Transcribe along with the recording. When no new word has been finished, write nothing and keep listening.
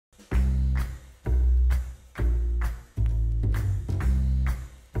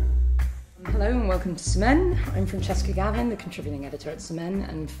Hello and welcome to Semaine. I'm Francesca Gavin, the contributing editor at Semaine,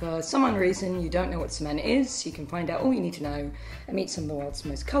 and for some unknown reason you don't know what Semaine is, you can find out all you need to know and meet some of the world's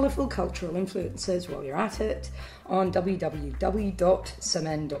most colourful cultural influencers while you're at it on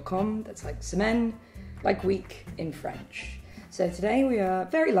www.semaine.com. That's like Semaine, like week in French. So today we are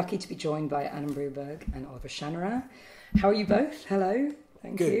very lucky to be joined by Adam Broomberg and Oliver Chanarin. How are you both? Hello.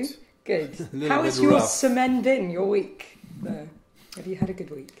 Thank you. Good. How has your Semaine been, your week? Have you had a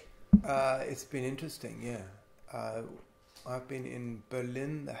good week? It's been interesting, yeah. I've been in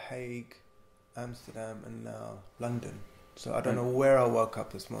Berlin, The Hague, Amsterdam, and now London. So I don't know where I woke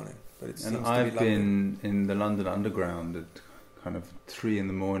up this morning, but it seems to be London. And I've been in the London Underground at kind of 3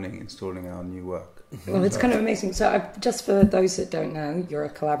 a.m. installing our new work. Well, it's kind of amazing. So just for those that don't know, you're a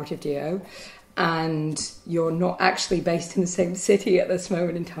collaborative duo, and you're not actually based in the same city at this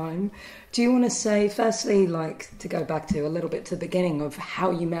moment in time. Do you want to say, firstly, like to go back to a little bit to the beginning of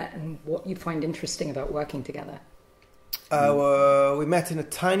how you met and what you find interesting about working together? We met in a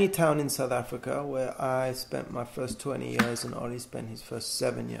tiny town in South Africa where I spent my first 20 years and Ollie spent his first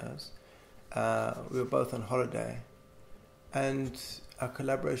 7 years. We were both on holiday, and our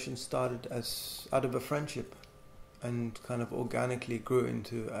collaboration started as out of a friendship and kind of organically grew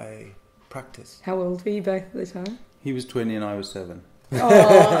into a practice. How old were you both at the time? He was 20 and I was 7.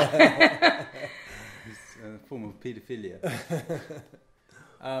 Oh. It's a form of paedophilia.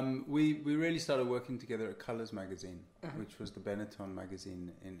 We really started working together at Colours magazine, which was the Benetton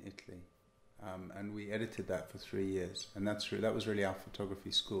magazine in Italy, and we edited that for 3 years, and that was really our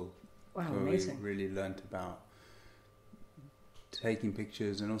photography school. Wow, where amazing! We really learnt about taking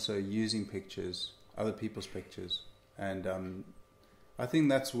pictures and also using pictures, other people's pictures, and I think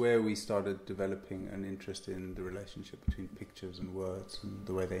that's where we started developing an interest in the relationship between pictures and words and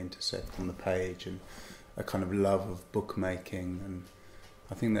the way they intersect on the page, and a kind of love of bookmaking, and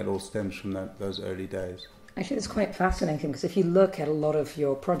I think that all stems from those early days. Actually, it's quite fascinating because if you look at a lot of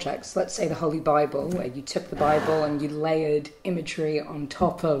your projects, let's say the Holy Bible, where you took the Bible and you layered imagery on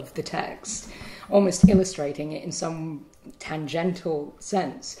top of the text, almost illustrating it in some tangential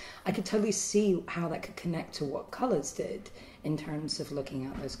sense, I could totally see how that could connect to what Colours did in terms of looking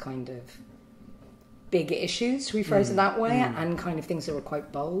at those kind of big issues, rephrase it that way, and kind of things that were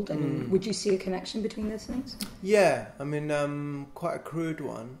quite bold. And would you see a connection between those things? Yeah, I mean, quite a crude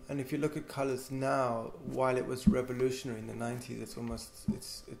one. And if you look at Colours now, while it was revolutionary in the 90s, it's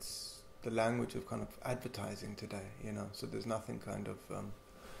the language of kind of advertising today, you know. So there's nothing kind of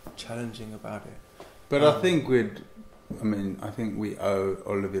challenging about it. But I think we owe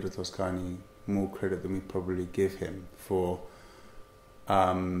Oliviero Toscani more credit than we probably give him for,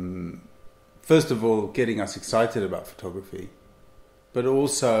 first of all, getting us excited about photography, but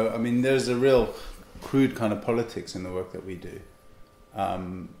also, I mean, there's a real crude kind of politics in the work that we do,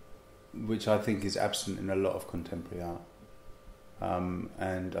 which I think is absent in a lot of contemporary art.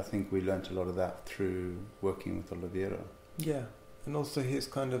 And I think we learnt a lot of that through working with Oliviero. Yeah, and also his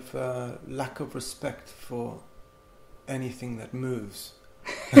kind of lack of respect for anything that moves.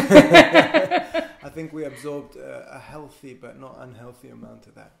 I think we absorbed a healthy but not unhealthy amount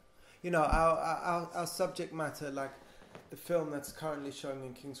of that. You know, our subject matter, like the film that's currently showing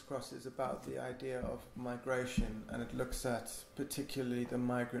in King's Cross, is about the idea of migration, and it looks at particularly the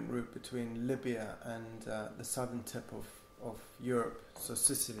migrant route between Libya and the southern tip of Europe, so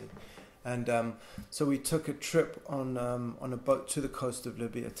Sicily. And so we took a trip on a boat to the coast of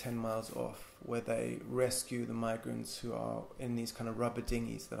Libya, 10 miles off, where they rescue the migrants who are in these kind of rubber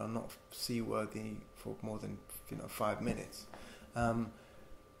dinghies that are not seaworthy for more than 5 minutes.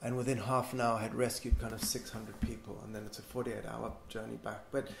 And within half an hour had rescued kind of 600 people, and then it's a 48-hour journey back.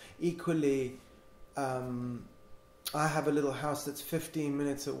 But equally, I have a little house that's 15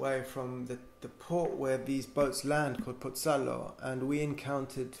 minutes away from the port where these boats land, called Pozzallo, and we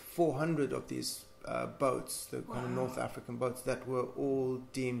encountered 400 of these boats, the kind of North African boats, that were all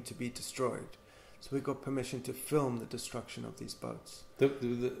deemed to be destroyed. So we got permission to film the destruction of these boats.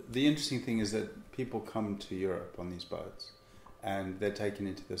 The interesting thing is that people come to Europe on these boats, and they're taken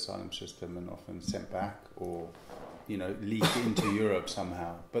into the asylum system and often sent back, or leak into Europe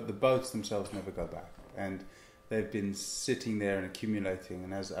somehow. But the boats themselves never go back, and they've been sitting there and accumulating.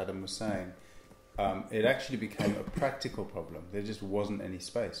 And as Adam was saying, it actually became a practical problem. There just wasn't any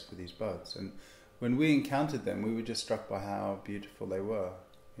space for these boats, and when we encountered them, we were just struck by how beautiful they were.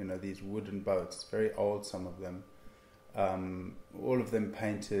 These wooden boats, very old, some of them, all of them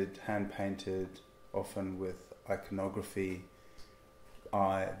painted, hand painted, often with iconography,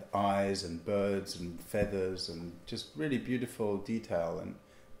 eyes and birds and feathers, and just really beautiful detail. And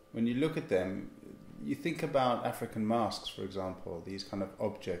when you look at them, you think about African masks, for example, these kind of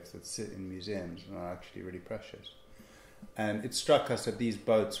objects that sit in museums and are actually really precious. And it struck us that these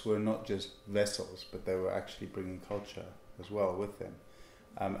boats were not just vessels, but they were actually bringing culture as well with them.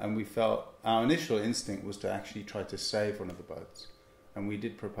 And we felt our initial instinct was to actually try to save one of the boats. And we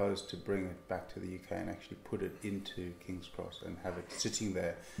did propose to bring it back to the UK and actually put it into King's Cross and have it sitting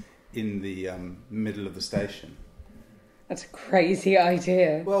there in the middle of the station. That's a crazy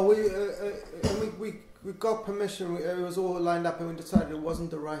idea. Well, we got permission. It was all lined up, and we decided it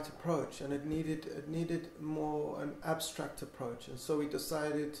wasn't the right approach, and it needed more an abstract approach. And so we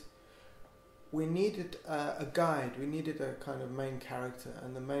decided we needed a guide. We needed a kind of main character,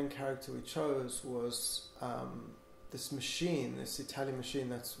 and the main character we chose was this machine, this Italian machine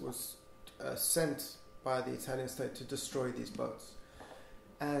that was sent by the Italian state to destroy these boats.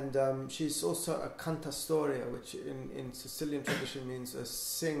 And she's also a cantastoria, which in Sicilian tradition means a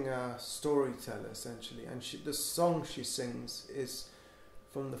singer, storyteller, essentially. And the song she sings is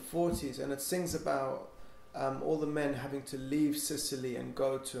from the 40s, and it sings about all the men having to leave Sicily and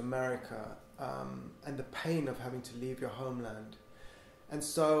go to America, and the pain of having to leave your homeland. And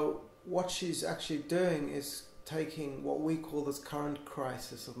so what she's actually doing is taking what we call this current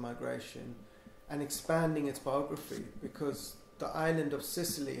crisis of migration and expanding its biography, because the island of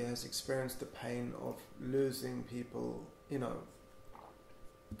Sicily has experienced the pain of losing people,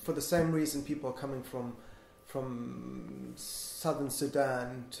 for the same reason people are coming from southern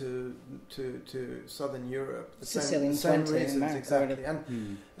Sudan to southern Europe. The same reasons, exactly.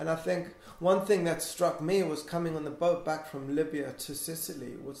 And I think one thing that struck me was coming on the boat back from Libya to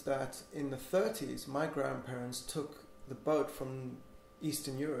Sicily was that in the 30s, my grandparents took the boat from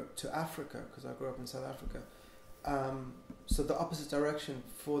Eastern Europe to Africa, because I grew up in South Africa. So the opposite direction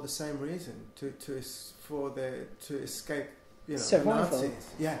for the same reason, to escape, survival.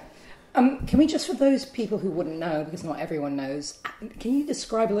 Nazis. Yeah. Can we just, for those people who wouldn't know, because not everyone knows, can you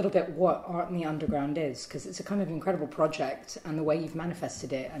describe a little bit what Art in the Underground is? Because it's a kind of incredible project, and the way you've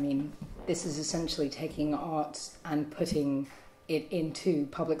manifested it. I mean, this is essentially taking art and putting it into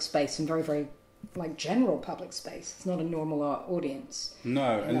public space, and very, very general public space. It's not a normal art audience.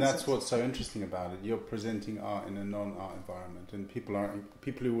 No, and that's what's so interesting about it. You're presenting art in a non-art environment, and people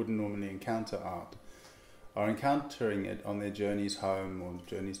who wouldn't normally encounter art are encountering it on their journeys home or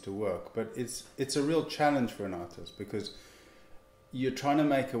journeys to work. But it's a real challenge for an artist, because you're trying to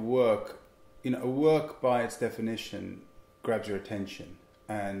make a work by its definition grabs your attention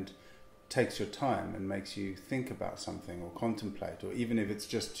and takes your time and makes you think about something or contemplate, or even if it's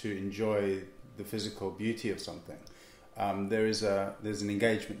just to enjoy the physical beauty of something, there's an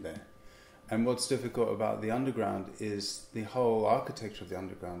engagement there. And what's difficult about the underground is the whole architecture of the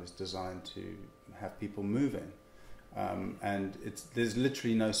underground is designed to have people moving, and there's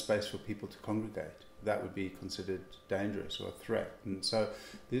literally no space for people to congregate. That would be considered dangerous or a threat. And so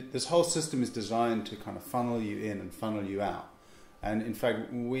this whole system is designed to kind of funnel you in and funnel you out. And in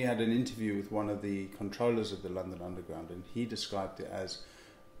fact, we had an interview with one of the controllers of the London Underground, and he described it as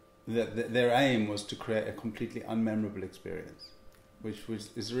that their aim was to create a completely unmemorable experience, which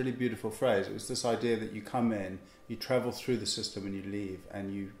is a really beautiful phrase. It was this idea that you come in, you travel through the system, and you leave,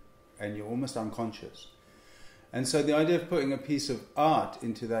 and you're almost unconscious. And so the idea of putting a piece of art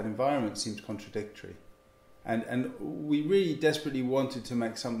into that environment seemed contradictory. And we really desperately wanted to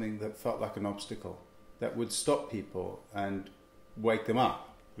make something that felt like an obstacle, that would stop people and wake them up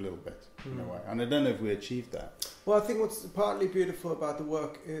a little bit in a way. And I don't know if we achieved that. Well, I think what's partly beautiful about the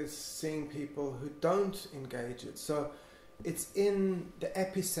work is seeing people who don't engage it. So it's in the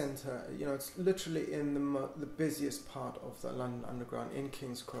epicenter, it's literally in the busiest part of the London Underground, in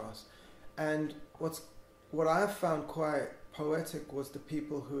King's Cross. And what I found quite poetic was the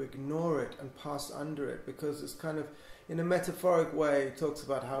people who ignore it and pass under it, because it's kind of, in a metaphoric way, it talks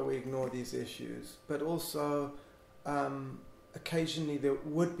about how we ignore these issues, but also occasionally there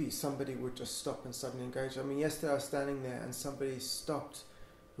would be somebody would just stop and suddenly engage. I mean, yesterday I was standing there and somebody stopped,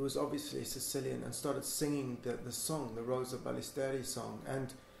 who was obviously Sicilian, and started singing the song, the Rosa Ballisteri song,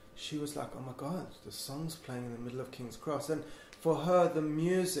 and she was like, oh my God, the song's playing in the middle of King's Cross. And for her, the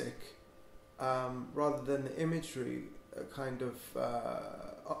music, rather than the imagery,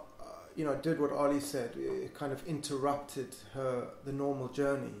 did what Ollie said. It kind of interrupted the normal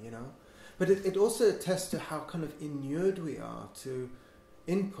journey, But it also attests to how kind of inured we are to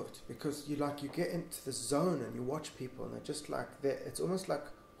input, because you get into the zone and you watch people and they're just it's almost like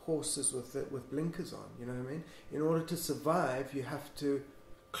horses with blinkers on, you know what I mean? In order to survive, you have to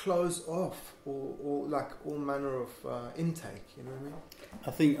close off or like all manner of intake, you know what I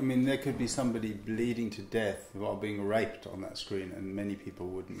mean? I mean, there could be somebody bleeding to death while being raped on that screen, and many people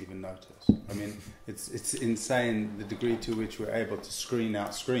wouldn't even notice. I mean, it's insane the degree to which we're able to screen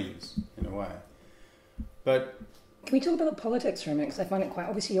out screens in a way. But can we talk about politics for a minute? Because I find it quite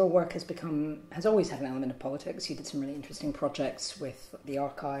obviously your work has always had an element of politics. You did some really interesting projects with the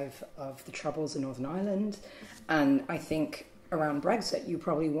archive of the Troubles in Northern Ireland, and I think around Brexit, you're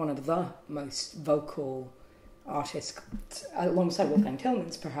probably one of the most vocal artists, alongside Wolfgang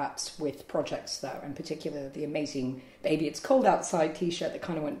Tillmans, perhaps, with projects that, in particular, the amazing "Baby It's Cold Outside" T-shirt that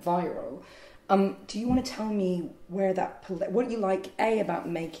kind of went viral. Do you want to tell me what you like about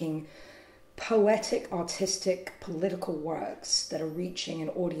making poetic, artistic, political works that are reaching an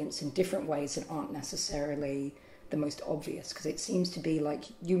audience in different ways that aren't necessarily the most obvious? Because it seems to be like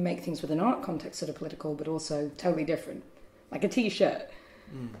you make things with an art context that are political, but also totally different, like a T-shirt.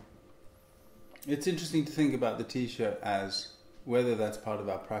 It's interesting to think about the T-shirt as whether that's part of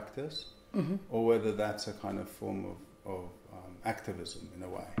our practice or whether that's a kind of form of activism in a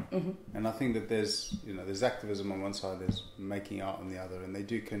way. And I think that there's activism on one side, there's making art on the other, and they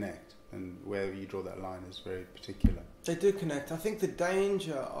do connect. And where you draw that line is very particular. They do connect. I think the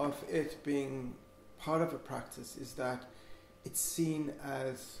danger of it being part of a practice is that it's seen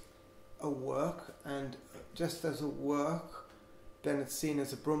as a work, and just as a work, then it's seen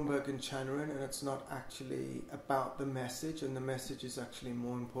as a Broomberg and Chanarin, and it's not actually about the message, and the message is actually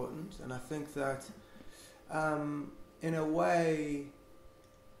more important. And I think that in a way,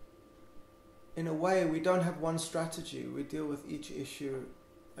 we don't have one strategy. We deal with each issue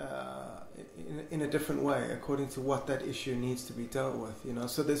in a different way according to what that issue needs to be dealt with, you know.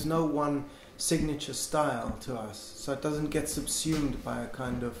 So there's no one signature style to us, so it doesn't get subsumed by a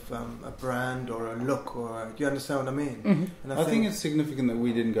kind of a brand or a look, or do you understand what I mean? And I think it's significant that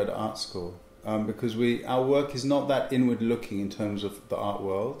we didn't go to art school, because our work is not that inward looking in terms of the art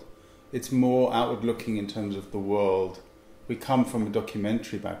world. It's more outward looking in terms of the world. We come from a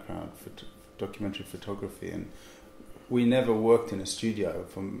documentary background, documentary photography, and we never worked in a studio.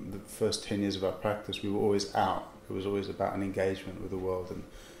 From the first 10 years of our practice, we were always out. It was always about an engagement with the world.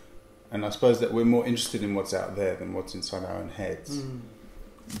 And I suppose that we're more interested in what's out there than what's inside our own heads.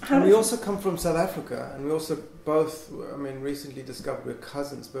 And we also come from South Africa, and we also both, recently discovered we're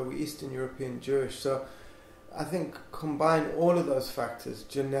cousins, but we're Eastern European Jewish. So I think combine all of those factors,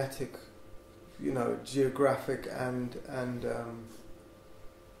 genetic, geographic, and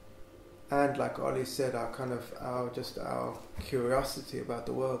like Ollie said, our curiosity about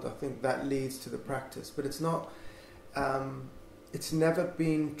the world. I think that leads to the practice, but it's not. It's never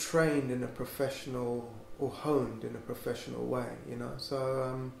been trained in a professional or honed in a professional way, you know.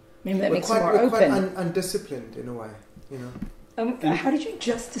 So maybe that we're makes quite, it more we're open. quite undisciplined in a way, you know. How did you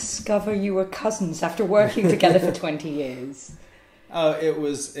just discover you were cousins after working together for 20 years? Oh, it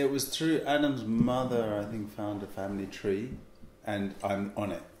was through Adam's mother. I think found a family tree, and I'm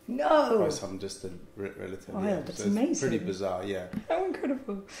on it. No. By some distant relative. Oh, yeah. that's so amazing. It's pretty bizarre, yeah. How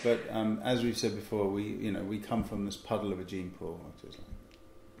incredible. But as we've said before, we come from this puddle of a gene pool, which is like,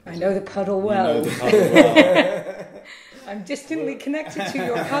 I know the puddle well. You know the puddle well. I'm distantly connected to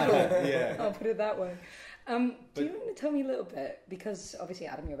your puddle. Yeah. I'll put it that way. Do you want to tell me a little bit, because obviously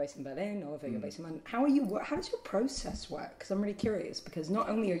Adam, you're based in Berlin, Oliver, you're based in London. How does your process work? Because I'm really curious, because not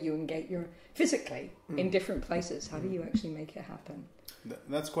only are you're physically in different places, how do you actually make it happen?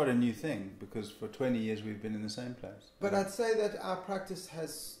 That's quite a new thing, because for 20 years we've been in the same place. But I'd say that our practice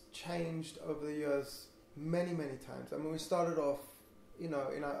has changed over the years many, many times. I mean, we started off, in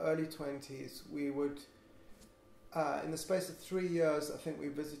our early 20s, we would, in the space of 3 years, I think we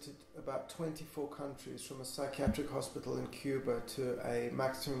visited about 24 countries, from a psychiatric hospital in Cuba to a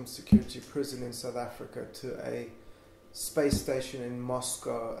maximum security prison in South Africa to a space station in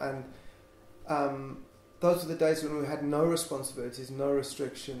Moscow. And those were the days when we had no responsibilities, no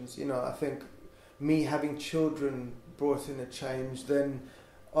restrictions. I think me having children brought in a change. Then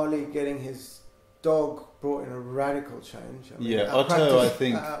Ollie getting his dog brought in a radical change. Otto, I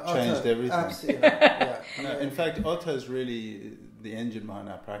think, changed everything. Absolutely. Yeah. No, in fact, Otto's really the engine behind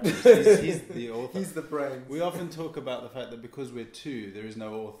our practice. He's the author. He's the brain. We often talk about the fact that because we're two, there is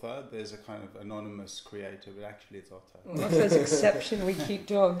no author. There's a kind of anonymous creator, but actually it's Otto. Well, Otto's exceptionally cute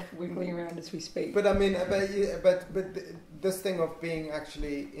dog wiggling around as we speak. But I mean, but this thing of being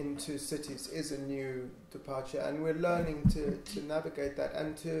actually in two cities is a new departure, and we're learning to navigate that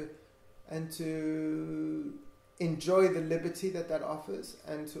and to enjoy the liberty that offers,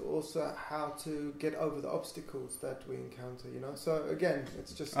 and to also how to get over the obstacles that we encounter, you know. So again,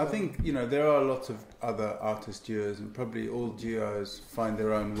 it's just I think, you know, there are lots of other artist duos, and probably all duos find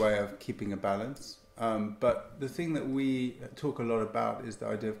their own way of keeping a balance, but the thing that we talk a lot about is the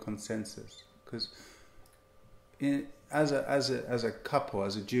idea of consensus, because as a couple,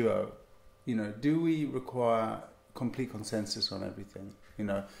 as a duo, you know, do we require complete consensus on everything? You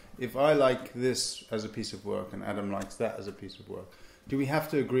know, if I like this as a piece of work and Adam likes that as a piece of work, do we have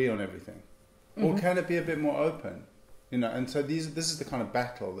to agree on everything? Or can it be a bit more open? You know, and so this is the kind of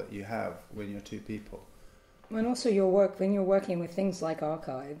battle that you have when you're two people. And also your work, when you're working with things like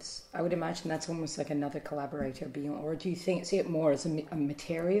archives, I would imagine that's almost like another collaborator beyond, or do you see it more as a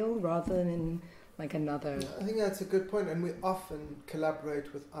material rather than like another? I think that's a good point, and we often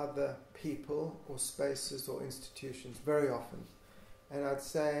collaborate with other people or spaces or institutions, very often. And I'd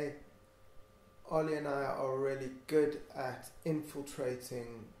say Ollie and I are really good at infiltrating,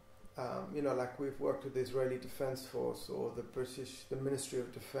 you know, like we've worked with the Israeli Defense Force or the Ministry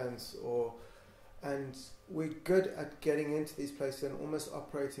of Defense, and we're good at getting into these places and almost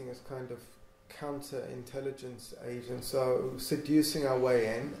operating as kind of counter-intelligence agents, so seducing our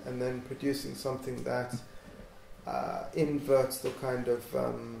way in and then producing something that inverts the kind of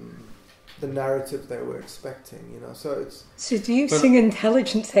the narrative they were expecting, you know. So it's seducing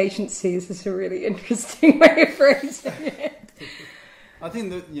intelligence agencies is a really interesting way of phrasing it. I think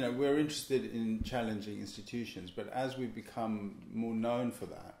that, you know, we're interested in challenging institutions, but as we become more known for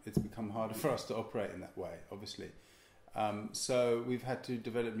that, it's become harder for us to operate in that way, obviously. So we've had to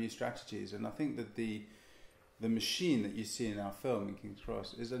develop new strategies, and I think that the machine that you see in our film in King's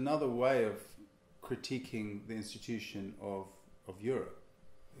Cross is another way of critiquing the institution of Europe.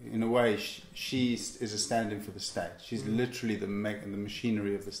 In a way, she is a stand-in for the state. She's literally the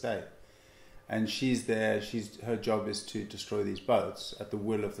machinery of the state, and she's there. Her job is to destroy these boats at the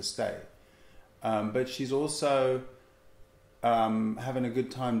will of the state, but she's also having a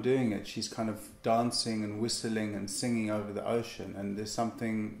good time doing it. She's kind of dancing and whistling and singing over the ocean, and there's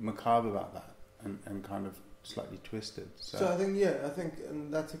something macabre about that, and kind of slightly twisted. So I think,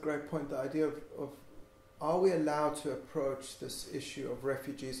 and that's a great point. The idea of are we allowed to approach this issue of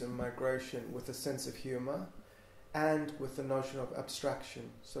refugees and migration with a sense of humour and with the notion of abstraction?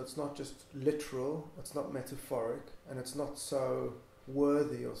 So it's not just literal, it's not metaphoric, and it's not so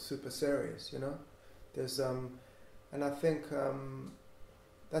worthy or super serious, you know? There's and I think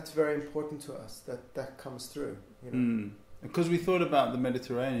that's very important to us, that comes through, you know. Because we thought about the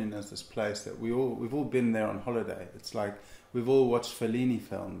Mediterranean as this place that we've all been there on holiday. It's like we've all watched Fellini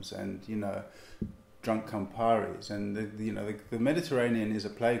films and, you know, drunk Camparis, and the Mediterranean is a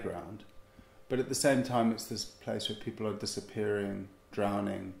playground, but at the same time it's this place where people are disappearing,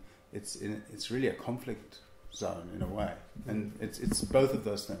 drowning. It's really a conflict zone in a way, and it's both of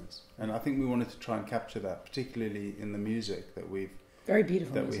those things. And I think we wanted to try and capture that, particularly in the music that we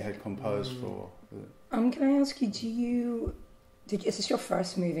had composed for. Can I ask you, is this your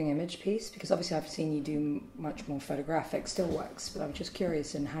first moving image piece? Because obviously I've seen you do much more photographic still works, but I'm just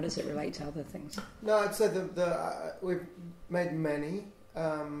curious, and how does it relate to other things? No, I'd say we've made many.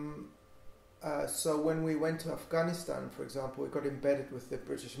 So when we went to Afghanistan, for example, we got embedded with the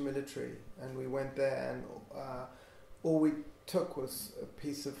British military, and we went there, and all we took was a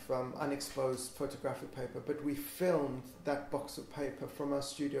piece of unexposed photographic paper, but we filmed that box of paper from our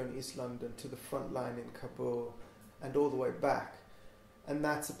studio in East London to the front line in Kabul and all the way back. And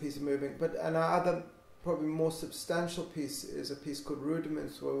that's a piece of moving. But our other, probably more substantial piece is a piece called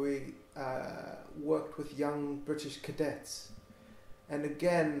Rudiments, where we worked with young British cadets. And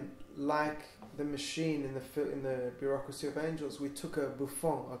again, like the machine in the Bureaucracy of Angels, we took a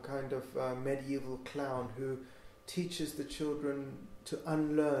bouffon, a kind of medieval clown who teaches the children to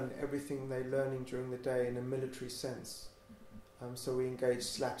unlearn everything they're learning during the day in a military sense. So we engage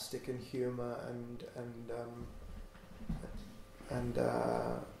slapstick and humour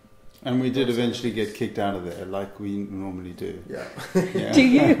and we did eventually get kicked out of there, like we normally do. Yeah. Yeah. Do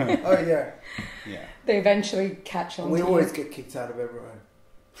you? Oh yeah. Yeah. They eventually catch on. We always get kicked out of everywhere.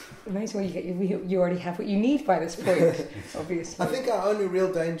 Amazing. You already have what you need by this point, obviously. I think our only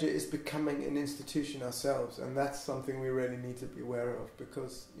real danger is becoming an institution ourselves, and that's something we really need to be aware of,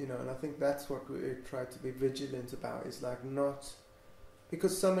 because, you know, and I think that's what we try to be vigilant about, is like not,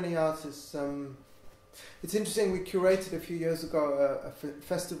 because so many artists, it's interesting, we curated a few years ago a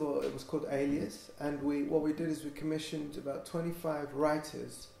festival, it was called Alias, and what we did is we commissioned about 25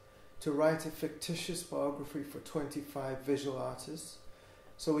 writers to write a fictitious biography for 25 visual artists.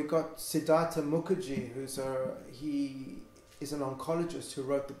 So we got Siddhartha Mukherjee, he is an oncologist who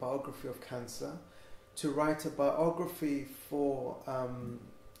wrote the biography of cancer. to write a biography for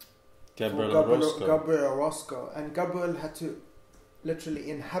Gabriel Roscoe, and Gabriel had to literally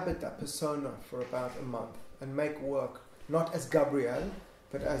inhabit that persona for about a month and make work not as Gabriel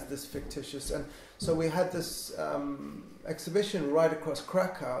but as this fictitious. And so we had this exhibition right across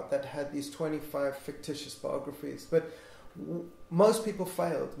Krakow that had these 25 fictitious biographies, but most people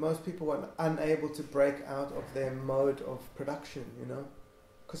failed. Most people were unable to break out of their mode of production,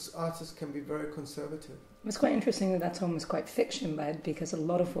 because artists can be very conservative. It's quite interesting that that's almost quite fiction-led, because a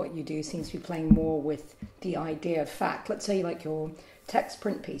lot of what you do seems to be playing more with the idea of fact. Let's say like your text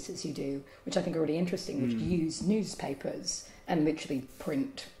print pieces you do, which I think are really interesting, which use newspapers and literally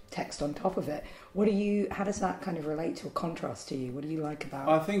print text on top of it. How does that kind of relate to a contrast to you? What do you like about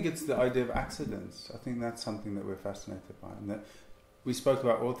it? I think it's the idea of accidents. I think that's something that we're fascinated by, and that we spoke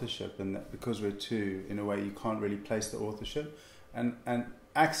about authorship, and that because we're two, in a way, you can't really place the authorship, and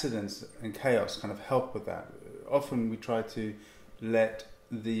accidents and chaos kind of help with that. Often we try to let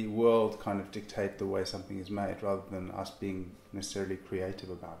the world kind of dictate the way something is made, rather than us being necessarily creative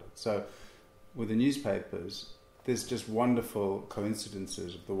about it. So with the newspapers, there's just wonderful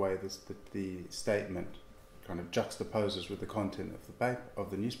coincidences of the way the statement kind of juxtaposes with the content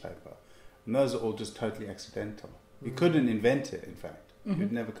of the newspaper. And those are all just totally accidental. You couldn't invent it, in fact.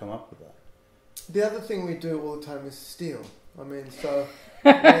 You'd never come up with that. The other thing we do all the time is steal. I mean, so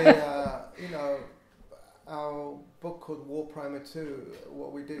we, our book called War Primer 2,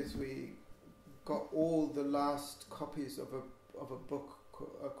 what we did is we got all the last copies of a book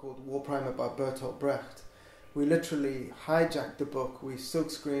called War Primer by Bertolt Brecht. We literally hijacked the book, we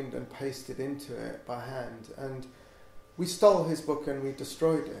silkscreened and pasted into it by hand, and we stole his book and we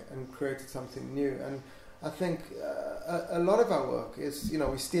destroyed it and created something new. And I think a lot of our work is,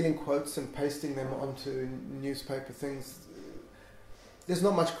 we're stealing quotes and pasting them onto newspaper things. There's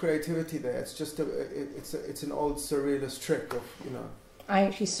not much creativity there. It's just it's an old surrealist trick of, I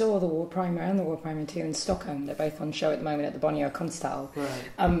actually saw the War Primer and the War Primer 2 in Stockholm. They're both on show at the moment at the Bonnier Konsthal. Right.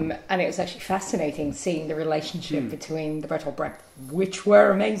 And it was actually fascinating seeing the relationship between the Bertolt Brecht, which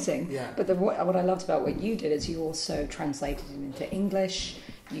were amazing. Yeah. But what I loved about what you did is you also translated it into English.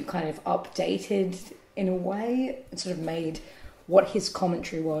 You kind of updated in a way and sort of made what his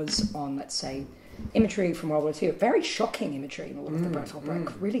commentary was on, let's say, imagery from World War II, very shocking imagery in all of the Bertolt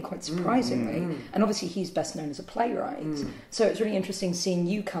Brecht, really quite surprisingly. And obviously he's best known as a playwright. So it's really interesting seeing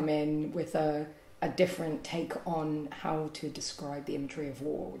you come in with a different take on how to describe the imagery of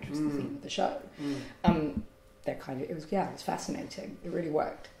war, which was the theme of the show. It was fascinating. It really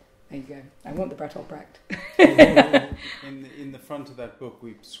worked. There you go. I want the Bertolt Brecht. In the front of that book,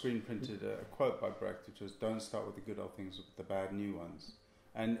 we screen printed a quote by Brecht, which was, "Don't start with the good old things, with the bad new ones."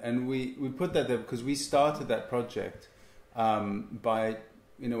 And we put that there because we started that project by,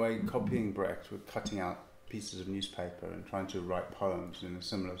 in a way, copying Brecht with cutting out pieces of newspaper and trying to write poems in a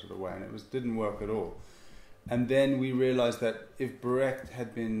similar sort of way, and it didn't work at all. And then we realised that if Brecht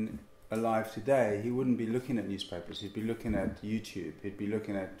had been alive today, he wouldn't be looking at newspapers. He'd be looking at YouTube. He'd be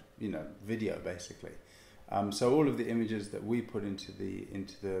looking at video basically. So all of the images that we put into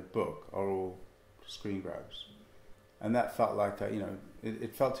the book are all screen grabs. And that felt like,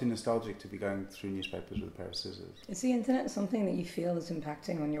 it felt too nostalgic to be going through newspapers with a pair of scissors. Is the internet something that you feel is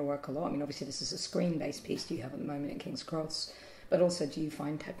impacting on your work a lot? I mean, obviously this is a screen-based piece you have at the moment at King's Cross, but also do you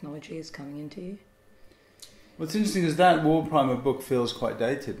find technology is coming into you? What's interesting is that War Primer book feels quite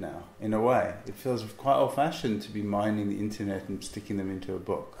dated now, in a way. It feels quite old-fashioned to be mining the internet and sticking them into a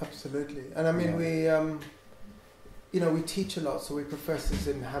book. Absolutely. And I mean, we teach a lot, so we're professors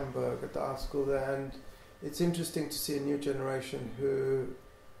in Hamburg at the art school there, and it's interesting to see a new generation who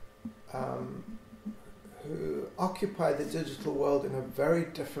occupy the digital world in a very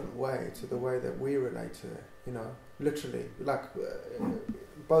different way to the way that we relate to it, literally, like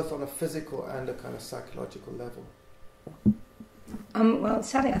both on a physical and a kind of psychological level. Well,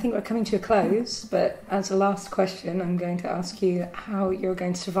 sadly, I think we're coming to a close, but as a last question, I'm going to ask you how you're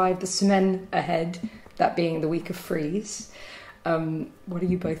going to survive the Semaine ahead, that being the week of freeze. What are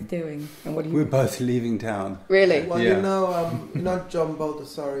you both doing? And what are you? We're both leaving town. Really? Well, yeah. John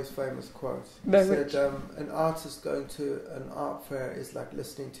Baldessari's famous quote. He said, "An artist going to an art fair is like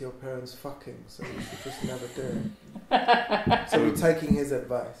listening to your parents fucking, so you should just never do it." So we're taking his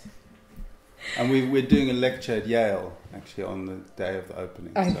advice. And we're doing a lecture at Yale, actually, on the day of the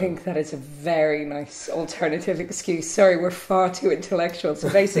opening. I think that is a very nice alternative excuse. Sorry, we're far too intellectual. So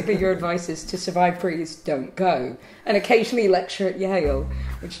basically your advice is to survive freeze, don't go. And occasionally lecture at Yale,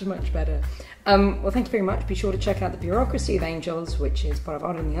 which is much better. Well, thank you very much. Be sure to check out the Bureaucracy of Angels, which is part of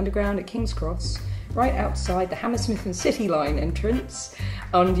Art in the Underground at King's Cross, right outside the Hammersmith and City Line entrance.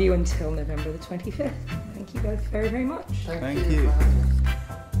 on you until November the 25th. Thank you both very, very much. Thank Thank you. you. For having us.